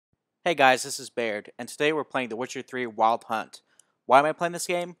Hey guys, this is Behrd, and today we're playing The Witcher 3 Wild Hunt. Why am I playing this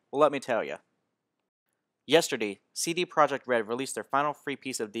game? Well, let me tell you. Yesterday, CD Projekt Red released their final free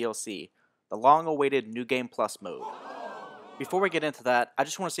piece of DLC, the long-awaited New Game Plus mode. Before we get into that, I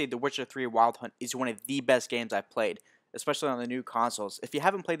just want to say The Witcher 3 Wild Hunt is one of the best games I've played, especially on the new consoles. If you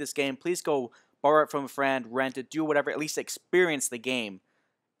haven't played this game, please go borrow it from a friend, rent it, do whatever, at least experience the game.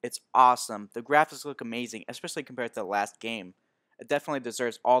 It's awesome. The graphics look amazing, especially compared to the last game. It definitely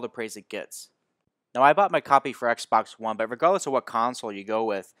deserves all the praise it gets. Now, I bought my copy for Xbox One, but regardless of what console you go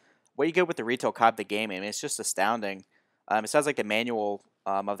with, what you get with the retail copy of the game, I mean, it's just astounding. It sounds like the manual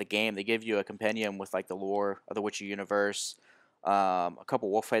of the game. They give you a compendium with like the lore of the Witcher universe, a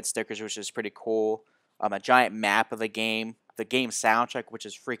couple Wolfhead stickers, which is pretty cool, a giant map of the game soundtrack, which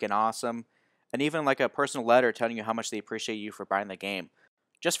is freaking awesome, and even like a personal letter telling you how much they appreciate you for buying the game.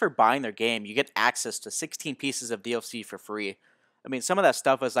 Just for buying their game, you get access to 16 pieces of DLC for free. I mean, some of that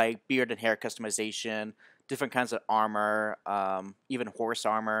stuff is like beard and hair customization, different kinds of armor, even horse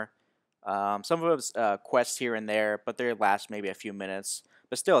armor. Some of it's quests here and there, but they last maybe a few minutes.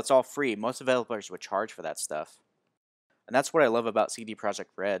 But still, it's all free. Most developers would charge for that stuff. And that's what I love about CD Projekt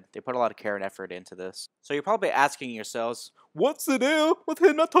Red. They put a lot of care and effort into this. So you're probably asking yourselves, what's the deal with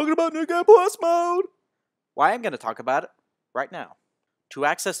him not talking about New Game Plus mode? Well, I am going to talk about it right now. To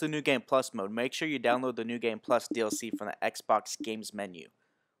access the New Game Plus mode, make sure you download the New Game Plus DLC from the Xbox Games menu.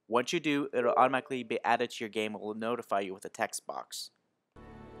 Once you do, it'll automatically be added to your game and will notify you with a text box.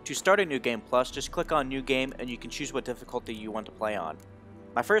 To start a New Game Plus, just click on New Game and you can choose what difficulty you want to play on.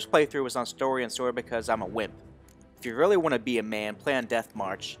 My first playthrough was on Story and Sword because I'm a wimp. If you really want to be a man, play on Death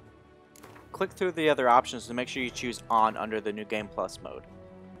March. Click through the other options to make sure you choose On under the New Game Plus mode.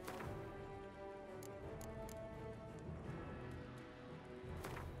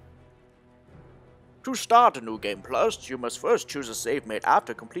 To start a New Game Plus, you must first choose a save mate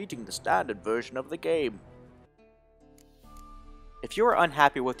after completing the standard version of the game. If you are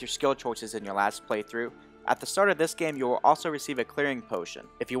unhappy with your skill choices in your last playthrough, at the start of this game you will also receive a clearing potion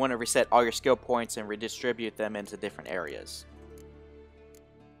if you want to reset all your skill points and redistribute them into different areas.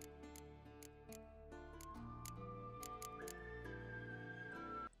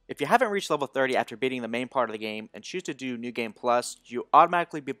 If you haven't reached level 30 after beating the main part of the game and choose to do New Game Plus, you'll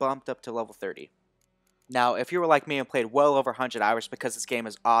automatically be bumped up to level 30. Now, if you were like me and played well over 100 hours because this game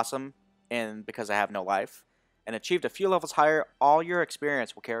is awesome, and because I have no life, and achieved a few levels higher, all your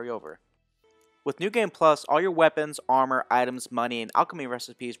experience will carry over. With New Game Plus, all your weapons, armor, items, money, and alchemy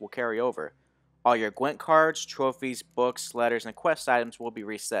recipes will carry over. All your Gwent cards, trophies, books, letters, and quest items will be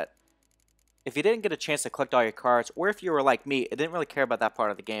reset. If you didn't get a chance to collect all your cards, or if you were like me and didn't really care about that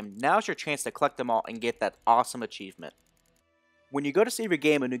part of the game, now's your chance to collect them all and get that awesome achievement. When you go to save your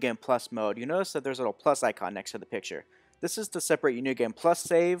game in New Game Plus mode, you notice that there's a little plus icon next to the picture. This is to separate your New Game Plus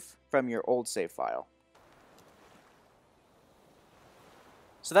save from your old save file.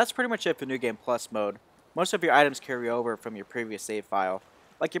 So that's pretty much it for New Game Plus mode. Most of your items carry over from your previous save file,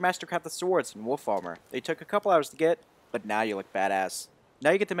 like your Mastercrafted swords and wolf armor. They took a couple hours to get, but now you look badass.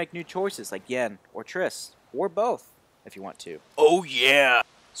 Now you get to make new choices like Yen or Triss, or both, if you want to. Oh yeah!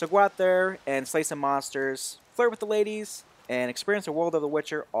 So go out there and slay some monsters, flirt with the ladies, and experience the world of The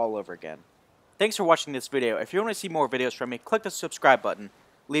Witcher all over again. Thanks for watching this video. If you want to see more videos from me, click the subscribe button,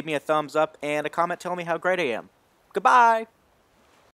 leave me a thumbs up, and a comment telling me how great I am. Goodbye!